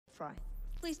fry.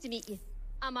 Pleased to meet you.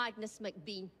 I'm Agnes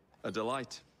McBean. A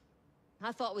delight.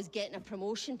 I thought I was getting a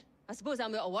promotion. I suppose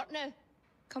I'm out of work now.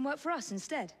 Come work for us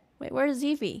instead. Wait, where's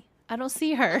Evie? I don't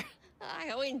see her.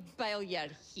 I won't bile your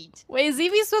heat. Wait, is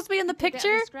Evie supposed to be in the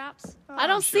picture? Scraps? I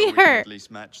don't Sure see we can her. at least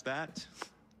match that.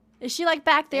 Is she like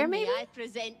back there Then maybe? may I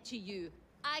present to you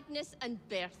Agnes and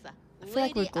Bertha. I feel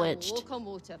like we're Lady and glitched.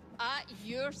 locomotive at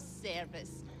your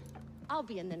service. I'll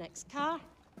be in the next car.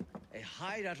 A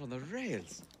hideout on the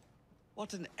rails.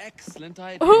 What an excellent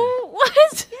idea. Who?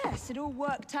 What? Yes, it all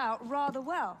worked out rather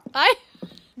well. I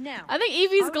Now, think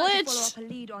Evie's I would like to follow glitched. up a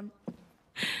lead on.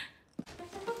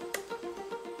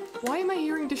 Why am I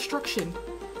hearing destruction?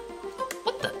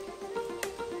 What the?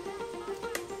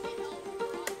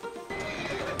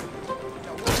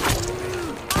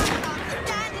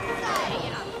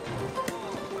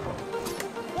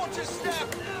 Watch your step!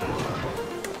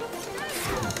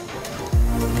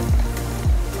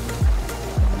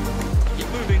 Keep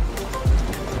moving.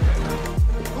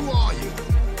 Who are you?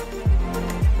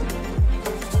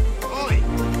 Oi!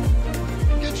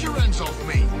 Get your hands off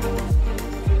me!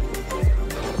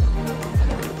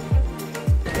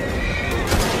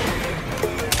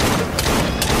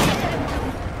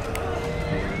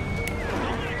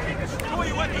 Draw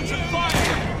your weapons and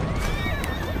fire!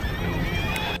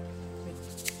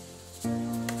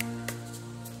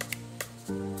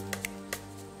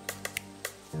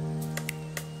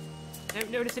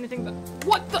 Don't notice anything but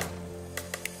what the?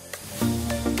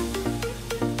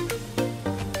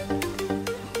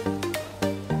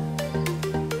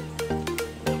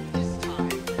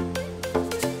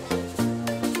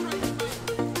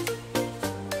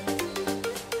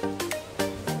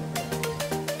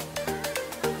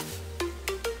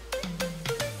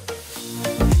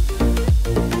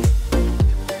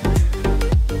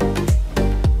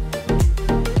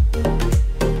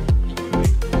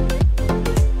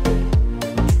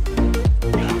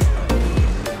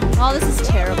 Oh, this is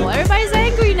terrible. Everybody's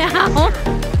angry now.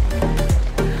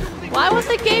 Why would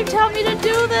the game tell me to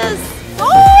do this?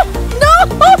 Oh, no!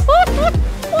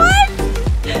 What?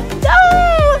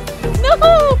 No!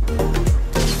 No!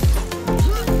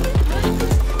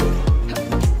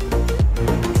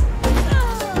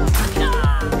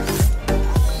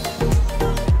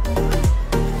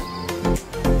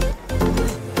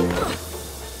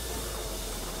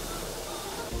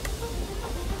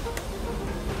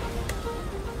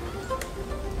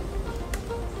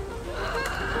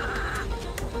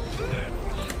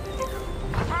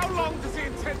 How long does he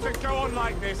intend to go on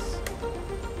like this?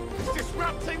 He's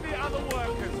disrupting the other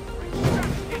workers. Shut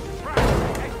his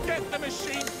tracks and get the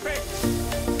machine fixed.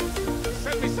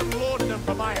 Send me some laudanum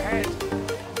for my head.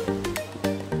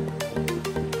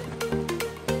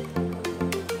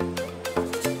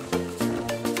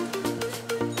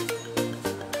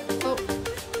 Oh,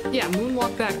 yeah,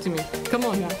 moonwalk back to me. Come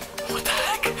on now. What the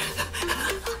heck?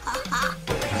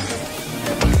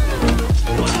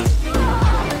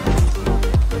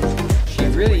 She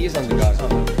really is on the guard, huh?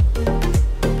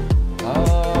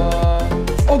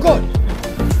 Oh god!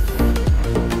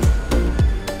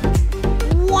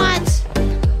 What?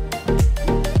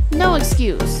 No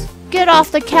excuse. Get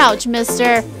off the couch,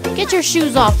 mister. Get your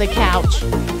shoes off the couch.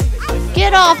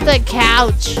 Get off the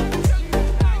couch.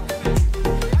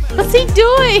 What's he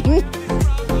doing?